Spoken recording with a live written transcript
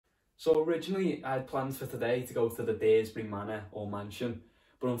So originally I had plans for today to go to the Daresbury Manor or mansion,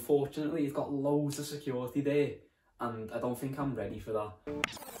 but unfortunately it's got loads of security there and I don't think I'm ready for that.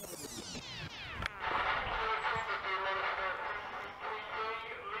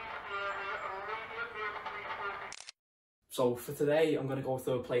 So for today I'm going to go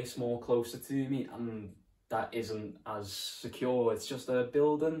to a place more closer to me and that isn't as secure. It's just a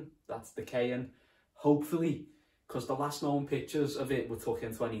building that's decaying, hopefully, because the last known pictures of it were took in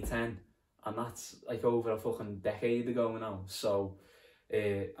 2010 and that's like over a fucking decade ago now. So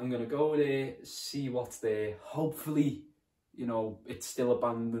I'm going to go there, see what's there. Hopefully, you know, it's still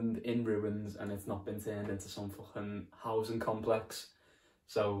abandoned in ruins and it's not been turned into some fucking housing complex.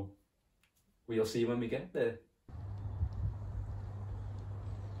 So we'll see when we get there.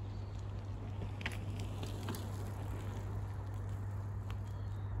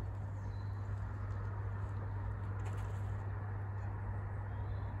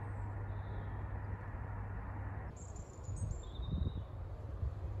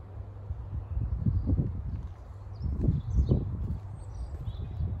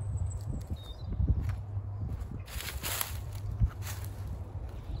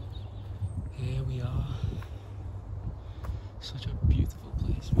 Here we are. Such a beautiful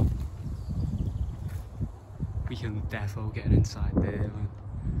place, man. We can defo get inside there, man.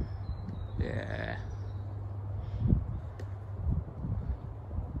 Yeah.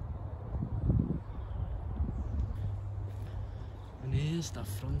 And here's the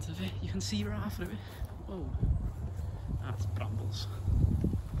front of it. You can see right through it. Whoa. That's brambles.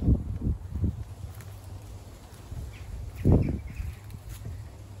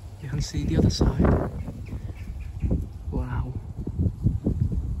 You can see the other side. Wow.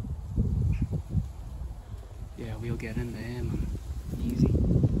 Yeah, we'll get in there, man. Easy.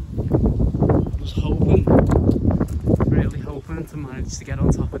 I was hoping, really hoping to manage to get on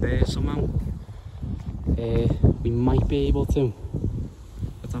top of there somehow. We might be able to.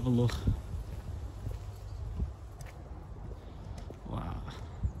 Let's have a look. Wow.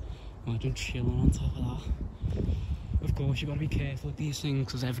 Imagine chilling on top of that. Of course, you've got to be careful with these things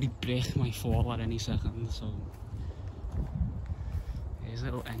because every brick might fall at any second. So, here's a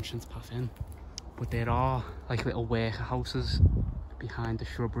little entrance path in. But there are like little worker houses behind the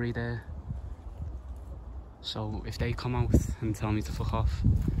shrubbery there. So, if they come out and tell me to fuck off,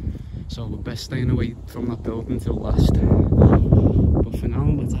 so we're best staying away from that building till last. But for now,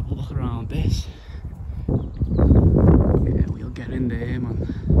 let's have a look around this. Yeah, we'll get in there, man.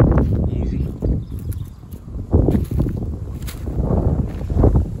 Easy.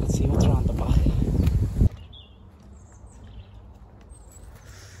 Let's see what's around the back.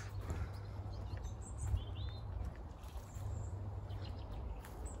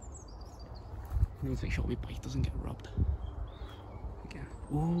 I need to make sure my bike doesn't get robbed. Again.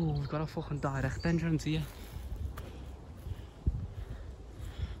 Oh, we've got a fucking direct entrance here.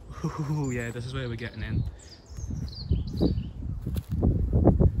 Oh yeah, this is where we're getting in.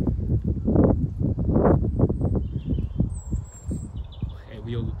 Okay,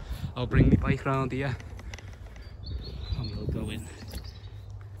 I'll bring my bike round here and we'll go in.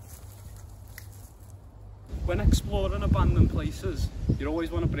 When exploring abandoned places, you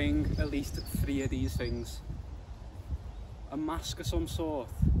always want to bring at least 3 of these things. A mask of some sort,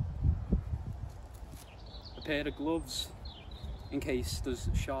 a pair of gloves in case there's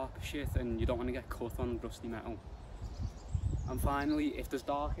sharp shit and you don't want to get cut on rusty metal. And finally, if there's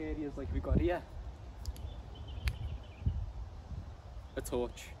dark areas like we've got here, a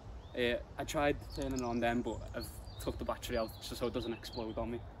torch. I tried turning on them, but I've took the battery out just so it doesn't explode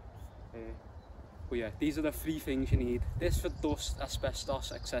on me. But yeah, these are the 3 things you need. This for dust,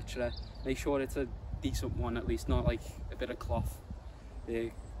 asbestos, etc. Make sure it's a decent one at least, not like a bit of cloth.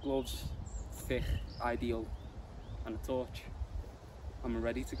 Gloves, thick, ideal, and a torch. I'm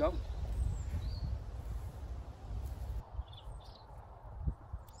ready to go.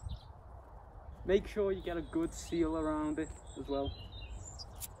 Make sure you get a good seal around it as well.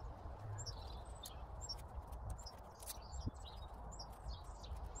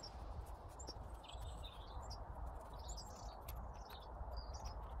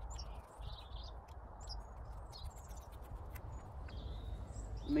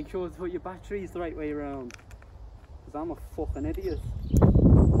 Make sure to put your batteries the right way around, because I'm a fucking idiot.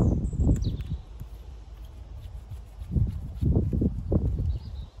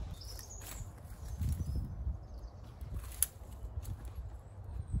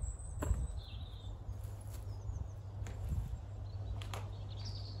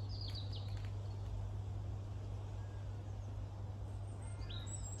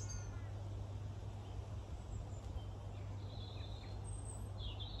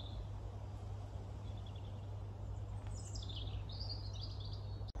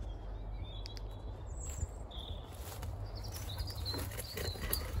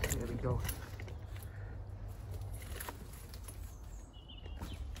 go.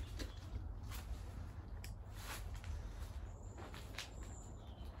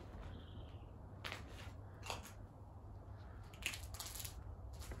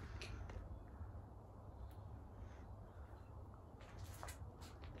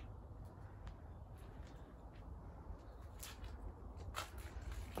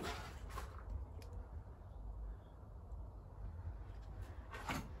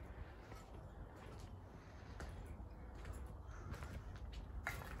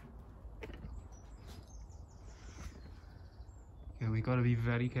 Yeah, we got to be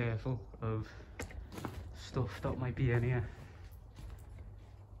very careful of stuff that might be in here.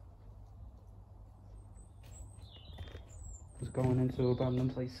 Because going into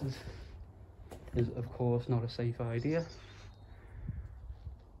abandoned places is of course not a safe idea.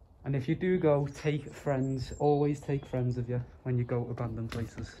 And if you do go, take friends, always take friends with you when you go to abandoned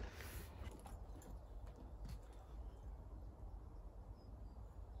places.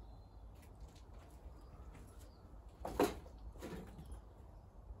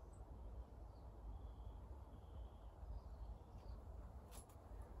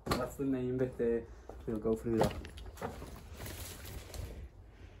 That's the main bit there. We'll go through that.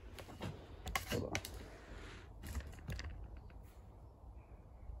 Hold on.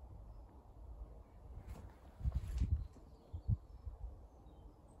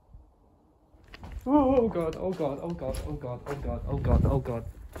 Oh god, oh god, oh god, oh god, oh god, oh god, oh god.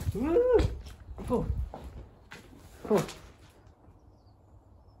 Oh. Oh.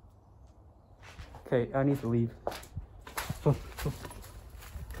 Okay, I need to leave. Oh. Oh.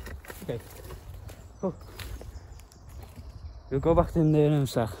 Okay. Oh. We'll go back in there in a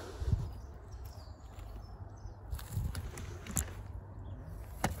sec.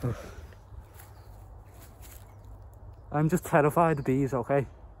 Oh. I'm just terrified of bees, okay?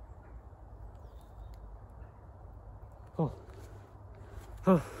 Oh.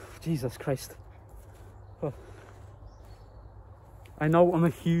 Oh, Jesus Christ. Oh. I know I'm a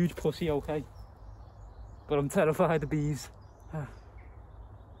huge pussy, okay? But I'm terrified of bees.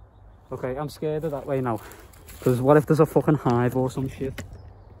 Okay, I'm scared of that way now. Because what if there's a fucking hive or some shit?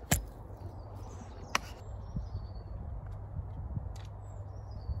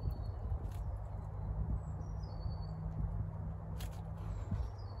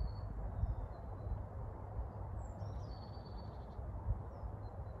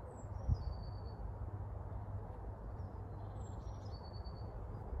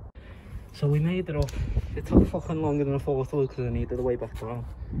 So we made it up. It took fucking longer than I thought it would because I needed the way back down.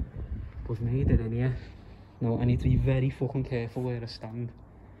 But we made it in here. Now I need to be very fucking careful where I stand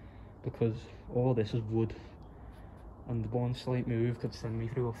because all this is wood and one slight move could send me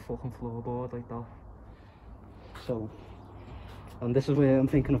through a fucking floorboard like that. So, and this is where I'm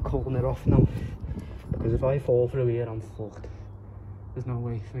thinking of cutting it off now because if I fall through here I'm fucked. There's no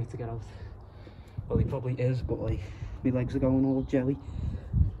way for me to get out. Well, he probably is, but like my legs are going all jelly.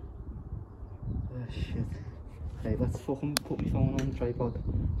 Shit. Okay, let's fucking put my phone on the tripod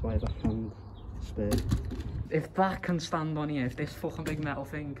so I have a hand spare. If that can stand on here, if this fucking big metal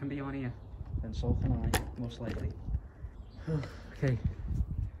thing can be on here, then so can I, most likely. Okay.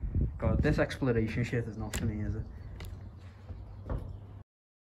 God, this exploration shit is not for me, is it?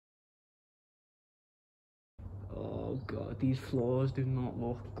 Oh god, these floors do not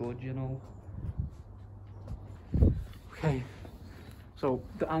look good, you know. Okay. So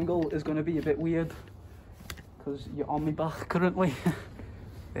the angle is going to be a bit weird because you're on my back currently.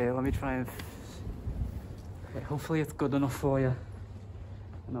 Let me try and... Okay, hopefully it's good enough for you.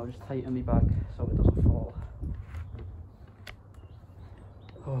 And I'll just tighten my bag so it doesn't fall.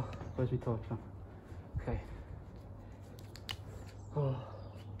 Oh, where's my torch now? Okay. Oh.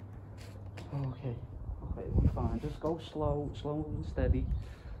 Okay. Okay, we're fine. Just go slow and steady.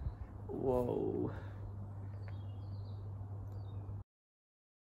 Whoa.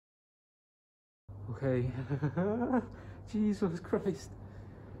 Okay. Jesus Christ.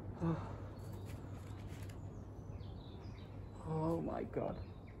 Oh. Oh my god.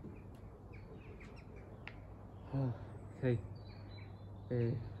 Oh, okay.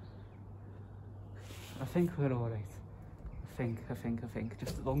 I think we're alright. I think.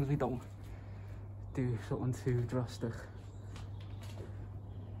 Just as long as we don't do something too drastic.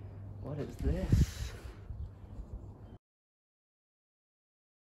 What is this?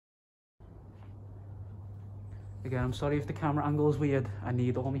 Again, I'm sorry if the camera angle is weird. I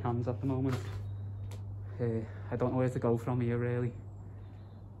need all my hands at the moment. I don't know where to go from here, really.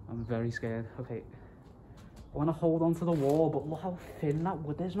 I'm very scared. Okay. I want to hold on to the wall, but look how thin that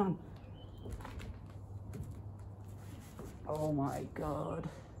wood is, man. Oh my god.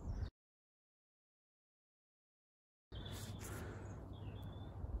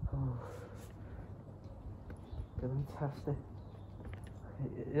 Oh. Okay, let me test it.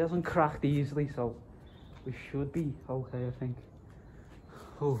 It hasn't cracked easily, so we should be okay, I think.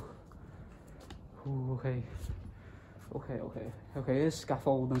 Oh. Oh, okay. Okay, here's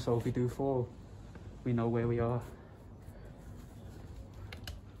scaffolding, so if we do fall, we know where we are.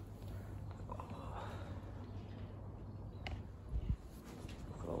 Look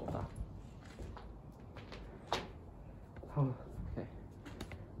at all that. Oh, okay.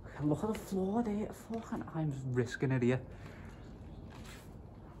 Look at the floor there. Fucking, I'm risking it here.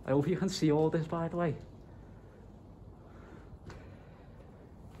 I hope you can see all this, by the way.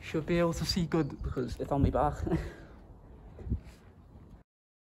 Should be able to see good because it's on my back.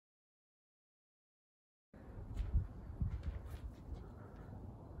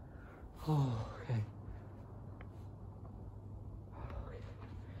 Oh, okay.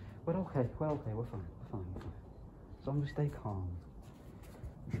 We're okay, we're fine. As long as we stay calm,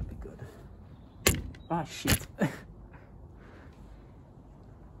 we should be good. Ah, shit.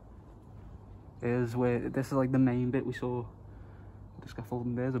 This is like the main bit we saw. The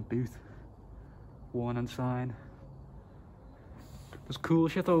scaffolding, there's a boot. Warning sign. There's cool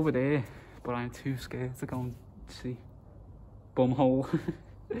shit over there, but I'm too scared to go and see. Bumhole.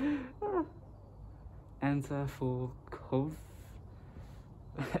 Enter for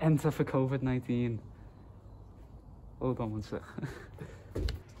COVID-19. Hold on one sec.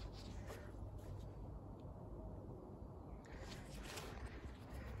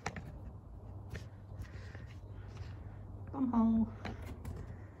 Bumhole.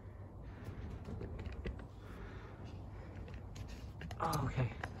 Oh, okay.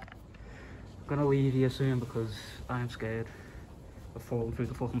 I'm gonna leave here soon because I'm scared of falling through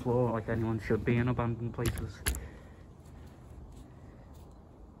the fucking floor like anyone should be in abandoned places.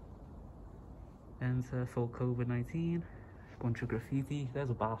 Enter for COVID-19. Bunch of graffiti. There's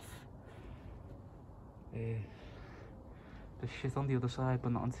a bath. There's shit on the other side,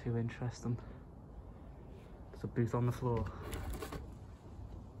 but nothing too interesting. There's a boot on the floor.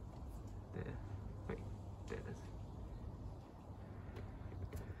 There. Wait, there it is.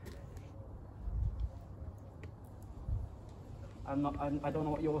 I don't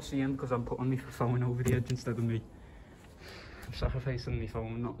know what you're seeing because I'm putting my phone over the edge instead of me. I'm sacrificing my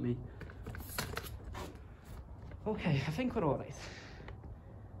phone, not me. Okay, I think we're alright.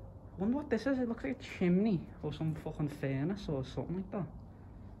 Wonder what this is. It looks like a chimney or some fucking furnace or something like that.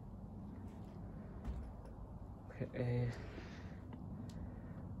 Okay,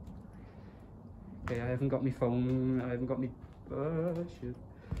 okay, I haven't got my phone. I haven't got my. Oh shit.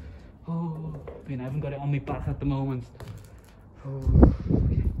 Oh, I mean, I haven't got it on my back at the moment. Oh,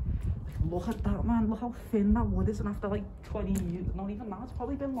 okay. Look at that, man. Look how thin that wood is, and after like 20 years, not even that, it's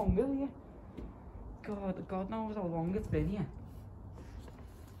probably been longer here. God knows how long it's been here.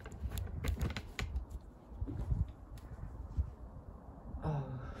 Oh,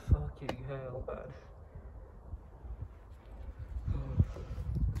 fucking hell, man.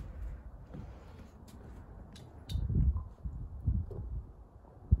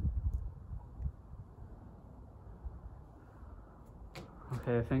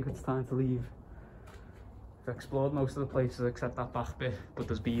 Okay, I think it's time to leave. I've explored most of the places except that back bit, but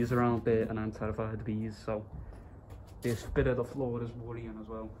there's bees around there and I'm terrified of bees, so this bit of the floor is worrying as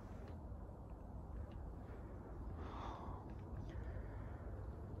well.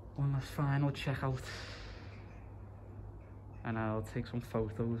 One last final check out, and I'll take some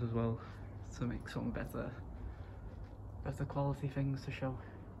photos as well to make some better quality things to show.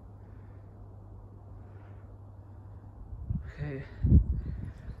 Okay,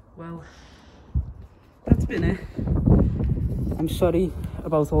 well, that's been it. I'm sorry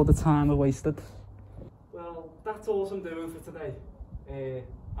about all the time I wasted. Well, that's all I'm doing for today.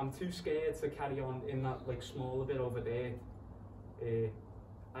 I'm too scared to carry on in that like smaller bit over there.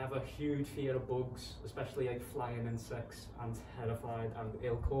 I have a huge fear of bugs, especially like flying insects. I'm terrified and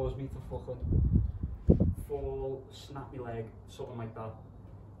it'll cause me to fucking fall, snap my leg, something like that.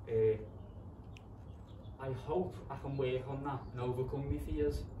 I hope I can work on that and overcome my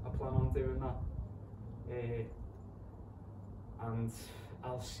fears. I plan on doing that. And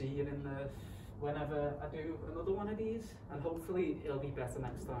I'll see you in the whenever I do another one of these, and hopefully it'll be better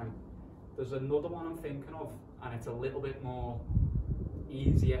next time. There's another one I'm thinking of, and it's a little bit more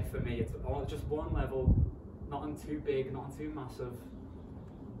easier for me. It's just one level, nothing too big, nothing too massive,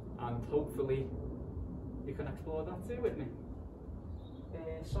 and hopefully you can explore that too with me.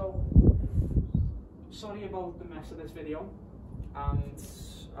 So sorry about the mess of this video, and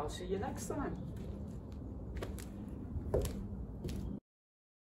I'll see you next time.